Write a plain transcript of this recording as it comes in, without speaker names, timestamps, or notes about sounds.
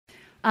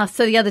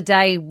So the other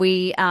day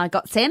we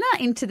got Santa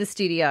into the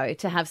studio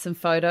to have some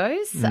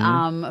photos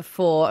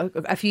for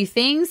a few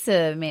things.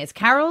 Mayor's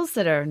carols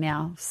that are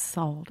now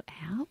sold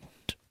out.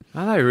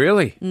 Are they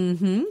really?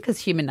 Mm-hmm, because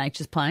human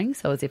nature's playing,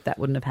 so as if that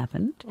wouldn't have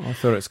happened. I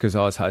thought it's because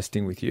I was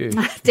hosting with you.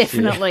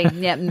 Definitely,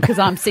 yeah, because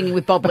I'm singing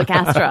with Bob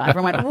Lacastra.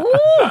 Everyone went, woo!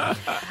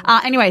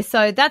 Anyway,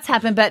 so that's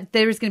happened, but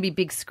there is going to be a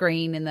big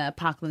screen in the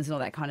parklands and all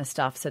that kind of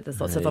stuff, so there's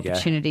lots of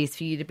opportunities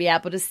for you to be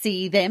able to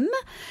see them.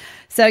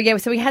 So, yeah,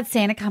 so we had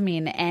Santa come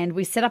in and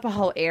we set up a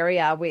whole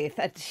area with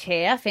a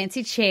chair,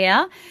 fancy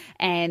chair,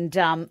 and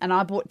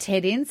I brought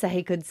Ted in so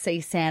he could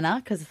see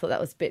Santa because I thought that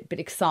was a bit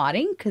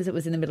exciting because it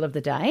was in the middle of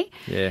the day.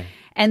 Yeah.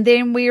 And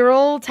then we were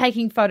all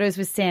taking photos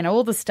with Santa,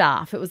 all the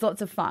staff. It was lots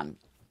of fun.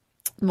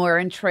 Moira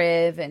and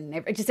Trev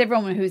and just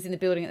everyone who was in the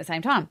building at the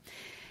same time.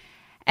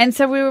 And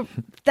so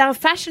they were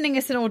fashioning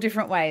us in all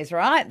different ways,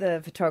 right?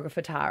 The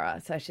photographer,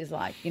 Tara. So she's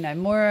like,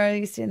 Moira,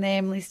 you stand there,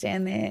 Emily,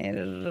 stand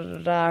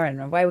there,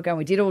 and away we go.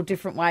 We did all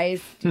different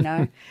ways,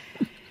 And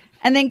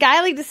then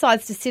Galey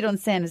decides to sit on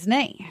Santa's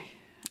knee.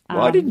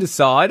 Well, I didn't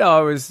decide.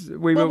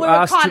 We were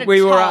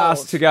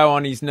asked to go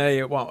on his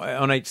knee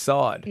on each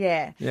side.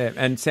 Yeah. Yeah,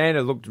 and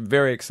Santa looked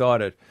very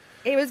excited.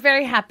 He was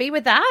very happy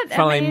with that.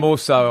 Funnily, more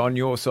so on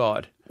your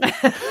side.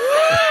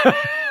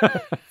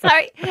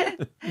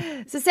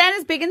 So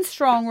Santa's big and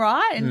strong,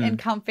 right, and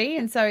comfy,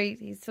 and so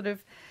he's sort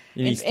of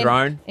in his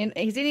throne.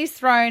 He's in his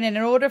throne, and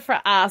in order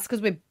for us,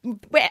 because we're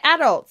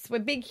adults, we're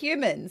big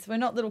humans, we're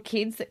not little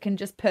kids that can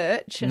just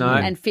perch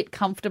and fit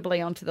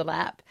comfortably onto the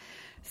lap.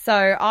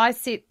 So I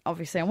sit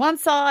obviously on one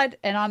side,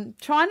 and I'm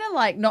trying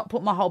to not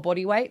put my whole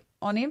body weight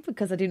on him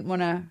because I didn't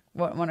want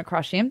to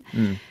crush him.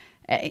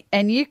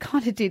 And you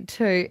kind of did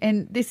too.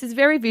 And this is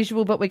very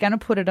visual, but we're going to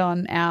put it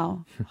on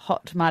our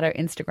Hot Tomato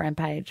Instagram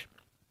page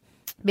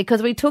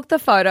because we took the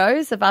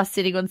photos of us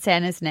sitting on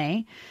Santa's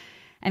knee.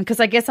 And because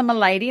I guess I'm a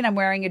lady and I'm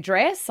wearing a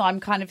dress, so I'm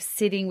kind of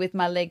sitting with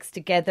my legs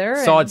together.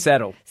 Side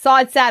saddle.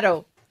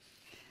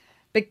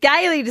 But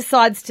Galey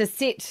decides to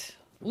sit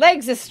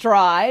legs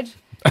astride.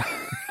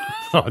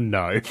 Oh,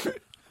 no.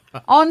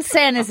 On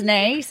Santa's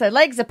knee, so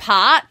legs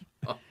apart.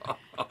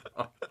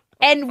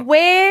 And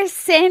where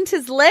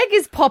Santa's leg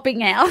is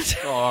popping out.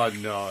 Oh,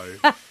 no.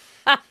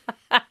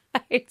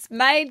 It's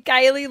made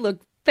Galey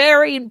look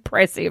very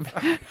impressive.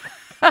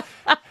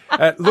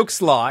 It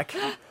looks like...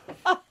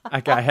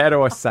 Okay, how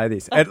do I say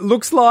this? It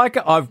looks like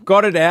I've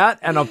got it out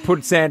and I've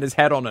put Santa's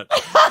hat on it.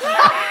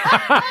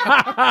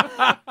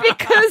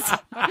 Because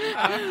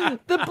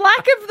the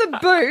black of the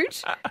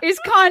boot is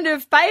kind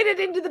of faded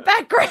into the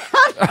background.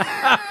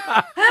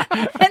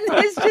 And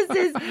there's just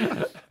this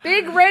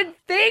big red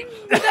thing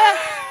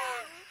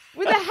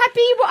with a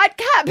happy white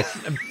cap.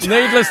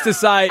 Needless to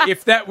say,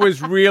 if that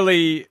was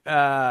really...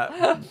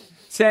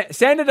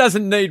 Santa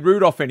doesn't need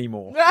Rudolph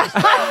anymore.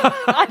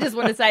 I just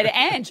want to say to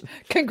Ange,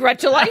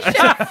 congratulations.